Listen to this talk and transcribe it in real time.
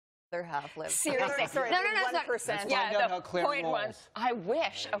half lives. Seriously. Sorry, no, 1%. Yeah, how the Claire point one. rolls. I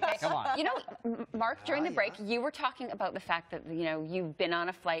wish. Okay. Come on. You know, Mark, during the break, you were talking about the fact that, you know, you've been on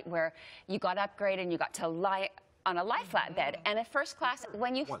a flight where you got upgraded and you got to lie on a lie flat bed. And at first class,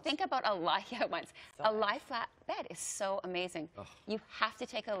 when you think about a lie flat bed is so amazing. You have to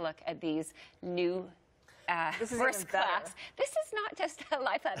take a look at these new first class. This is not just a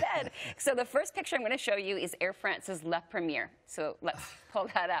lie flat bed. So the first picture I'm going to show you is Air France's La Première. So let's pull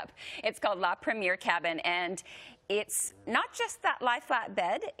that up. It's called La Première cabin, and it's not just that lie flat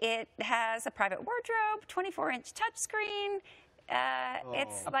bed. It has a private wardrobe, 24-inch touchscreen.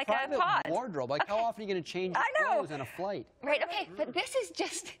 It's like a pod. Wardrobe. Like, how often are you going to change your clothes on a flight? Right. Okay. But this is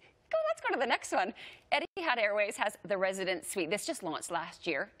just. Let's go to the next one. Etihad Airways has the Residence Suite. This just launched last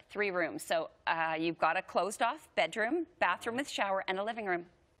year, 3 rooms. So you've got a closed-off bedroom, bathroom with shower, and a living room.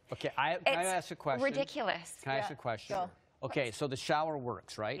 Okay, can I ask a question? Ridiculous. Can I ask a question? Go. Okay, so the shower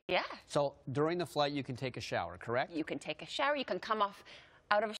works, right? Yeah. So during the flight, you can take a shower, correct? You can take a shower. You can come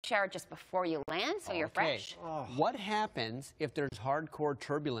out of a shower just before you land, so you're fresh. What happens if there's hardcore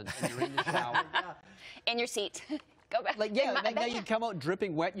turbulence and you're in the shower? In your seat. Go back. Like, yeah, now you come out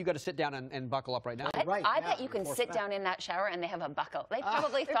dripping wet, you got to sit down and buckle up right now. I bet you can sit down in that shower and they have a buckle. They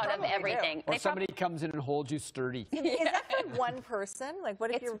probably thought of everything. Or somebody comes in and holds you sturdy. Is that for one person? Like,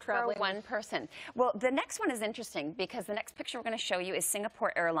 what if you're traveling? For one person. Well, the next one is interesting because the next picture we're going to show you is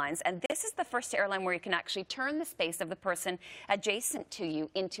Singapore Airlines. And this is the first airline where you can actually turn the space of the person adjacent to you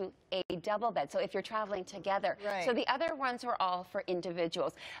into a double bed. So if you're traveling together. Right. So the other ones are all for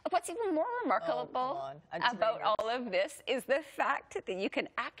individuals. What's even more remarkable about all of this is the fact that you can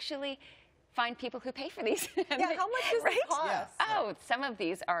actually find people who pay for these. Yeah, how much does it cost? Yes. Oh, some of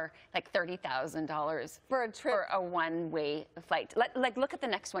these are like $30,000 for a trip, for a one-way flight. Like, look at the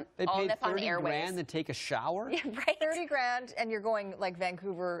next one. They All paid Nippon 30 Airways. grand to take a shower? Yeah, right. 30 grand, and you're going like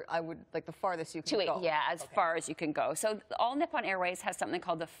Vancouver. I would like the farthest you can go. Yeah, as far as you can go. So All Nippon Airways has something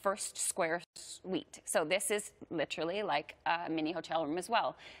called the First Square Suite. So this is literally like a mini hotel room as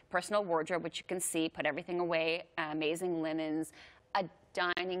well. Personal wardrobe, which you can see, put everything away, amazing linens, a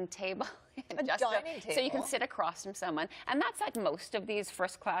dining table. So you can sit across from someone. And that's like most of these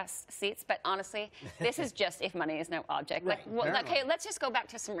first class seats. But honestly, this is just if money is no object. Right. Okay, let's just go back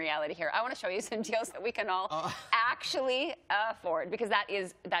to some reality here. I want to show you some deals that we can all actually afford, because that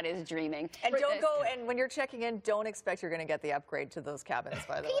is dreaming. And don't go, and when you're checking in, don't expect you're going to get the upgrade to those cabins,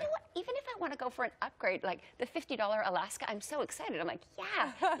 by the way. You know what? Even if I want to go for an upgrade, like the $50 Alaska, I'm so excited. I'm like,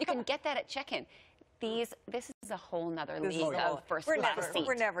 yeah, you can get that at check-in. This is a whole nother league of first class seat.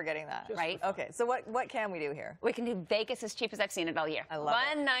 We're never getting that. Right? Okay, so what can we do here? We can do Vegas as cheap as I've seen it all year. I love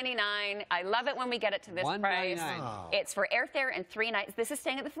it. $199. I love it when we get it to this price. It's for airfare and 3 nights. This is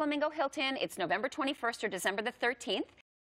staying at the Flamingo Hilton. It's November 21st or December the 13th.